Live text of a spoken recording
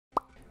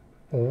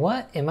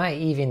What am I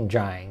even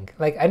drawing?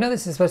 Like, I know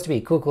this is supposed to be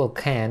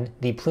Kukulkan,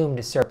 the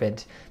plumed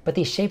serpent, but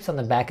these shapes on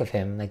the back of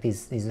him, like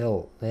these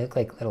little, they look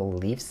like little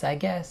leaves, I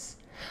guess.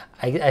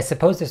 I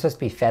suppose they're supposed to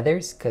be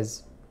feathers,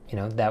 because, you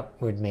know, that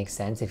would make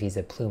sense if he's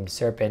a plumed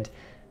serpent.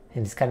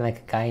 And it's kind of like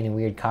a guy in a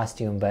weird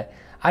costume, but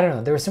I don't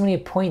know. There were so many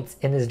points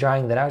in this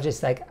drawing that I was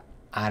just like,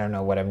 I don't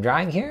know what I'm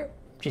drawing here.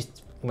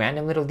 Just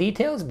random little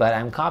details, but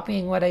I'm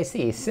copying what I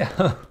see,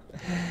 so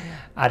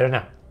I don't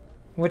know.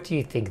 What do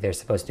you think they're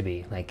supposed to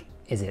be? Like,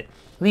 is it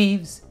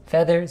leaves,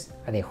 feathers,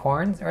 are they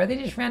horns, or are they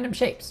just random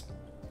shapes?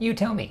 You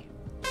tell me.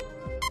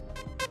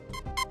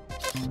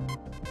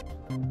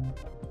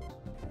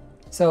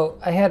 So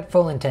I had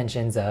full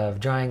intentions of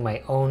drawing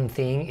my own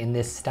thing in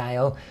this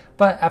style,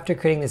 but after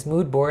creating this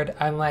mood board,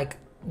 I'm like,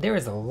 there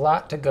is a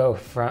lot to go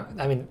from.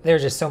 I mean,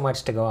 there's just so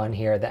much to go on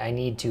here that I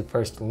need to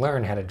first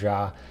learn how to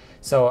draw.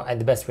 So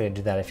the best way to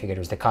do that, I figured,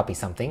 was to copy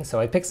something. So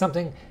I picked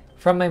something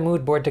from my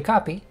mood board to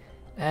copy,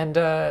 and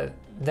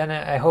then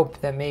I hope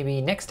that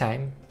maybe next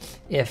time,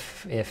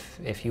 if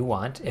you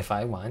want, if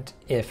I want,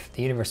 if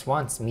the universe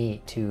wants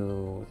me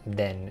to,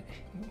 then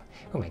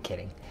who am I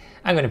kidding?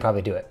 I'm going to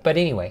probably do it. But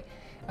anyway,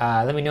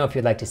 let me know if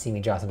you'd like to see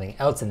me draw something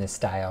else in this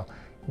style.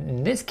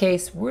 In this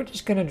case, we're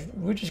just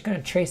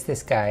gonna trace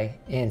this guy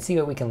and see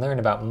what we can learn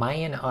about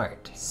Mayan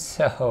art.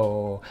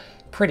 So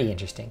pretty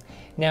interesting.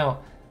 Now,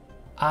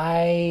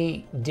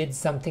 I did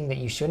something that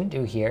you shouldn't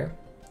do here.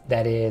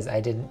 That is,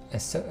 I did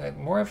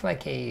more of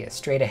like a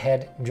straight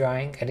ahead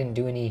drawing. I didn't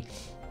do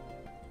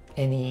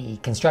any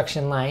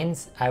construction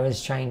lines. I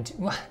was trying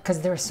to,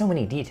 because there are so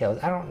many details,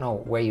 I don't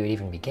know where you would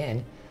even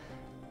begin.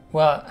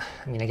 Well,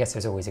 I mean, I guess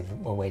there's always a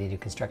way to do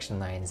construction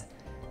lines.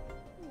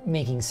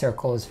 Making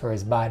circles for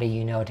his body,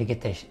 you know, to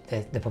get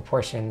the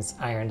proportions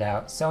ironed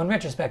out. So in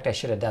retrospect, I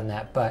should have done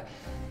that, but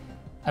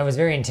I was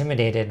very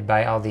intimidated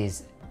by all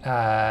these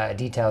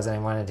details, and I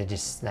wanted to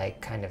just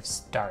like kind of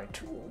start.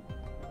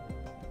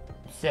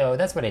 So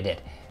that's what I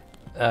did.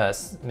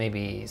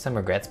 Maybe some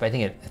regrets, but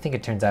I think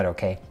it turns out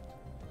okay.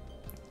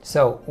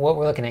 So what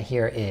we're looking at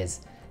here is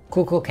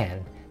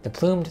Kukulkan, the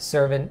plumed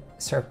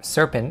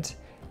serpent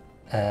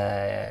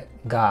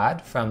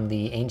god from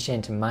the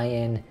ancient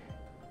Mayan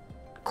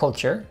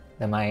culture.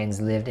 The Mayans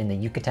lived in the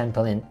Yucatan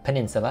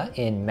Peninsula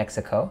in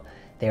Mexico.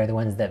 They are the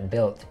ones that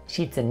built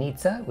Chichen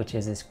Itza, which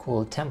is this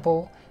cool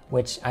temple,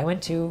 which I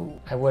went to.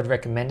 I would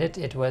recommend it.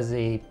 It was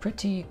a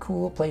pretty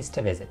cool place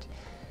to visit.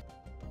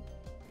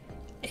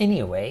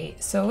 Anyway,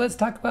 so let's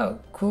talk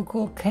about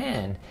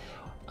Kukulkan.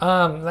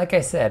 Like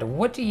I said,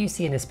 what do you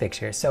see in this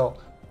picture? So,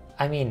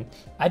 I mean,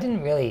 I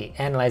didn't really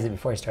analyze it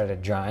before I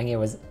started drawing. It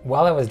was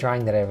while I was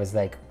drawing that I was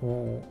like,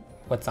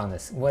 what's on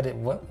this?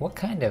 What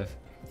kind of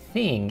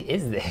thing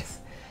is this?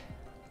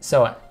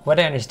 So what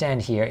I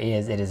understand here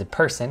is it is a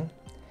person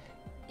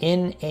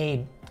in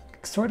a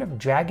sort of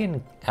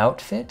dragon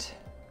outfit,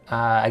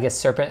 I guess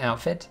serpent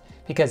outfit,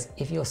 because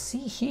if you'll see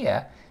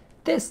here,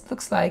 this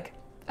looks like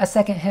a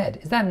second head.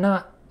 Is that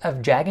not a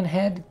dragon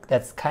head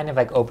that's kind of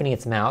like opening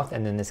its mouth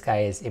and then this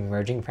guy is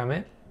emerging from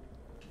it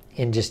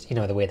in just, you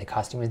know, the way the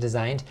costume is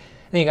designed?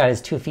 And then you got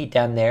his 2 feet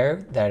down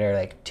there that are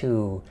like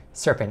 2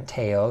 serpent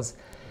tails.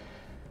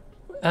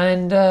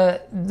 And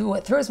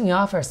what throws me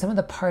off are some of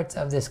the parts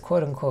of this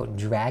quote-unquote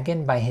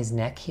dragon by his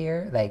neck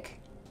here. Like,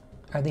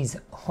 are these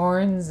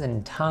horns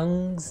and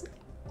tongues?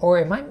 Or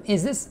am I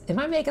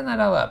making that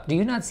all up? Do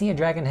you not see a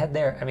dragon head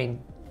there? I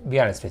mean, be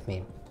honest with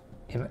me.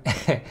 Am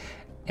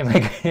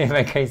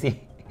I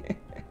crazy?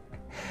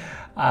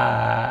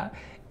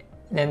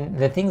 Then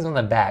the things on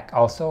the back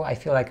also, I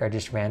feel like, are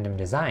just random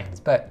designs,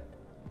 but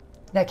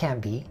that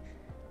can't be.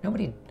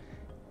 Nobody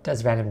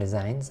does random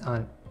designs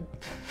on,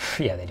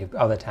 yeah, they do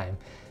all the time.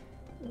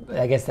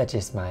 I guess that's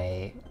just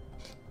my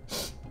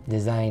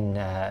design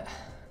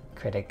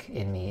critic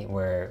in me,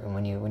 where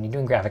when you're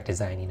doing graphic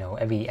design, you know,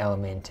 every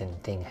element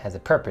and thing has a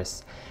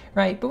purpose,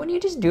 right? But when you're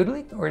just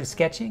doodling or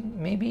sketching,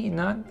 maybe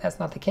not. That's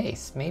not the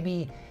case.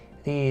 Maybe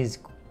these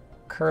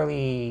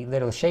curly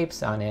little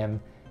shapes on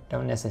him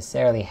don't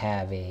necessarily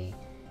have a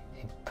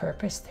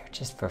purpose. They're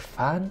just for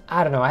fun.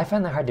 I don't know. I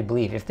find that hard to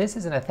believe. If this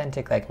is an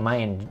authentic like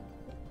Mayan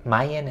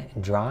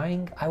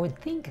drawing, I would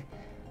think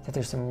that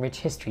there's some rich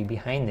history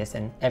behind this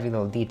and every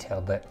little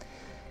detail, but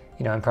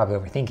you know, I'm probably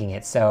overthinking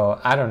it, so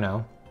I don't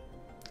know.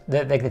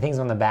 Like the things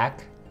on the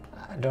back,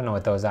 I don't know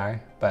what those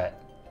are,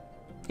 but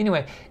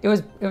anyway, it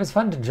was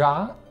fun to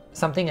draw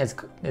something as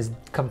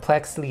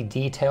complexly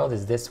detailed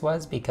as this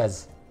was,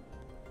 because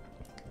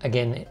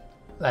again,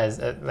 as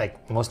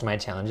like most of my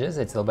challenges,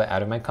 it's a little bit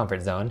out of my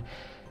comfort zone,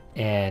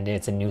 and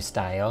it's a new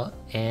style,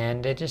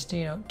 and it just,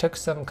 you know, took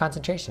some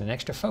concentration and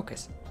extra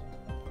focus.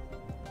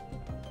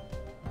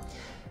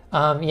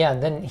 Yeah,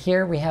 then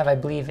here we have, I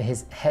believe,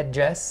 his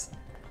headdress.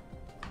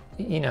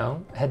 You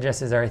know,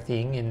 headdresses are a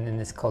thing in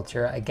this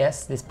culture. I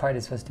guess this part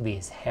is supposed to be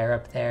his hair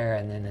up there,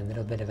 and then a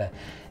little bit of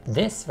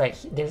this right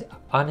here, there's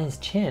on his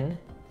chin,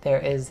 there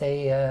is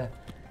I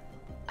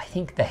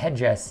think the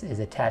headdress is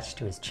attached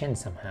to his chin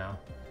somehow.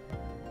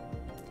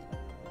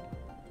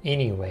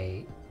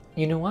 Anyway,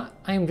 You know what?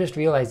 I'm just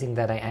realizing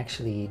that I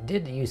actually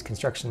did use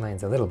construction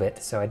lines a little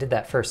bit. So I did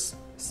that first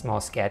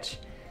small sketch.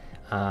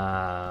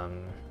 I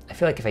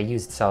feel like if I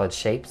used solid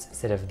shapes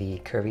instead of the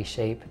curvy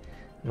shape,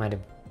 it might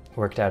have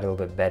worked out a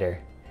little bit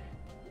better,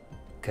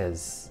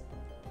 because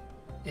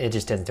it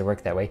just tends to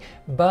work that way.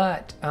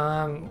 But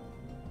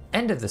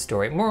end of the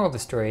story, moral of the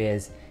story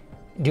is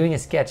doing a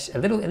sketch,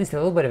 at least a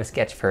little bit of a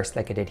sketch first,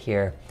 like I did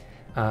here,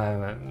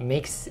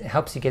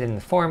 helps you get in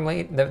the form,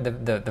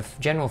 the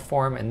general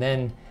form, and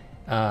then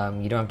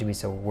you don't have to be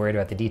so worried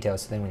about the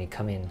details. So then when you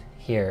come in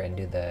here and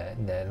do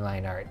the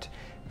line art,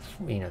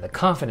 you know, the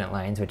confident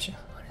lines, which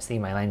honestly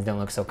my lines don't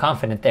look so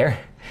confident there,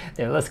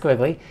 they're a little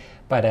squiggly,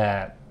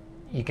 but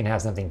you can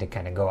have something to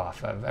kind of go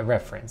off of, a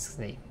reference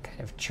that you can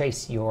kind of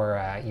trace your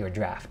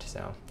draft.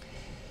 So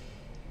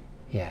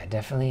yeah,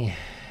 definitely,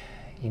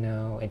 you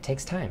know, it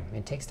takes time.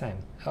 It takes time.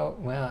 Oh,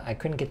 well, I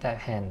couldn't get that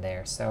hand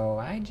there, so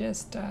I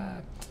just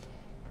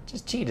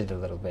cheated a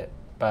little bit,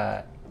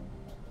 but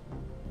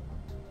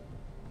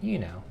you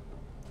know,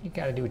 you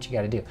gotta do what you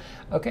gotta do.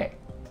 Okay.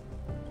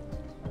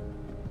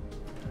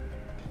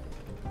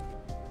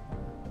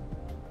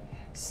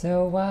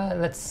 So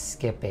let's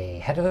skip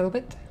ahead a little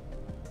bit.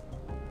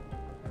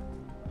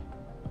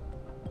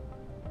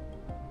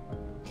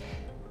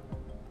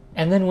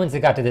 And then once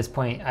it got to this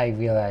point, I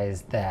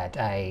realized that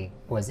I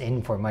was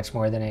in for much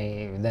more than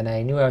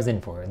I knew I was in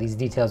for. These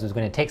details was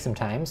going to take some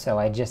time, so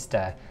I just,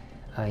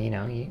 you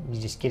know, you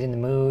just get in the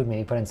mood,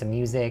 maybe put in some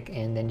music,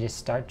 and then just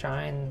start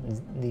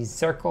drawing these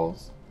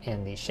circles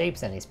and these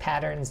shapes and these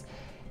patterns.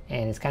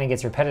 And it kind of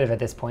gets repetitive at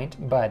this point,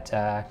 but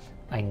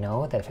I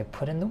know that if I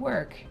put in the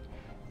work,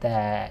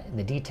 that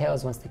the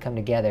details, once they come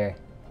together,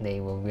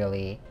 they will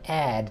really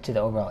add to the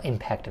overall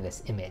impact of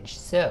this image.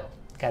 So,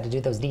 got to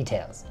do those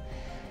details.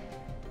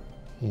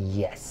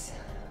 Yes.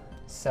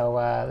 So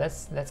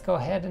let's go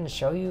ahead and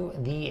show you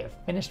the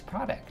finished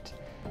product.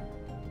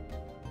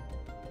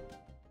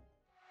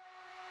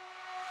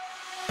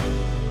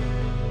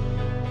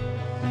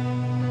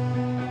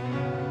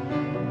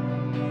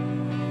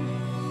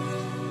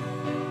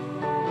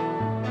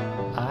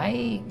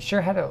 I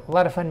sure had a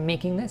lot of fun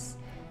making this.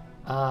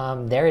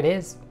 There it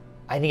is.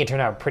 I think it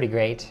turned out pretty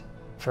great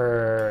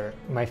for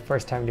my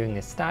first time doing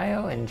this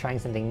style and trying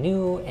something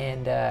new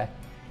and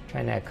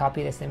trying to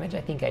copy this image.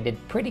 I think I did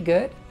pretty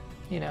good,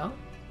 you know.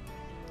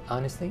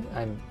 Honestly,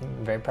 I'm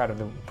very proud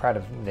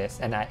of this,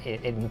 and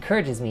it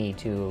encourages me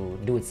to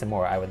do it some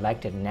more. I would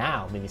like to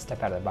now maybe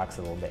step out of the box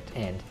a little bit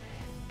and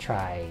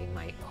try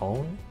my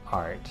own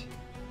art,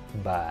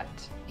 but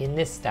in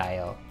this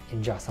style,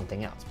 and draw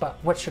something else. But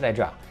what should I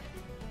draw?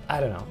 I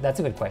don't know. That's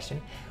a good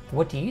question.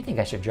 What do you think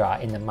I should draw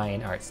in the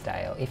Mayan art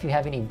style? If you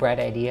have any bright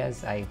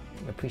ideas, I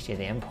appreciate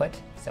the input,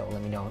 so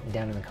let me know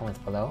down in the comments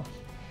below.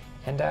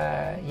 And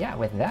yeah,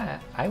 with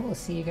that, I will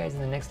see you guys in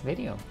the next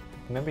video.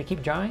 Remember to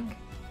keep drawing,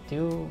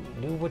 do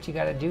what you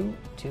gotta do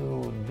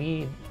to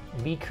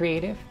be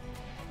creative,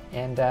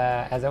 and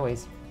as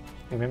always,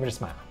 remember to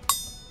smile.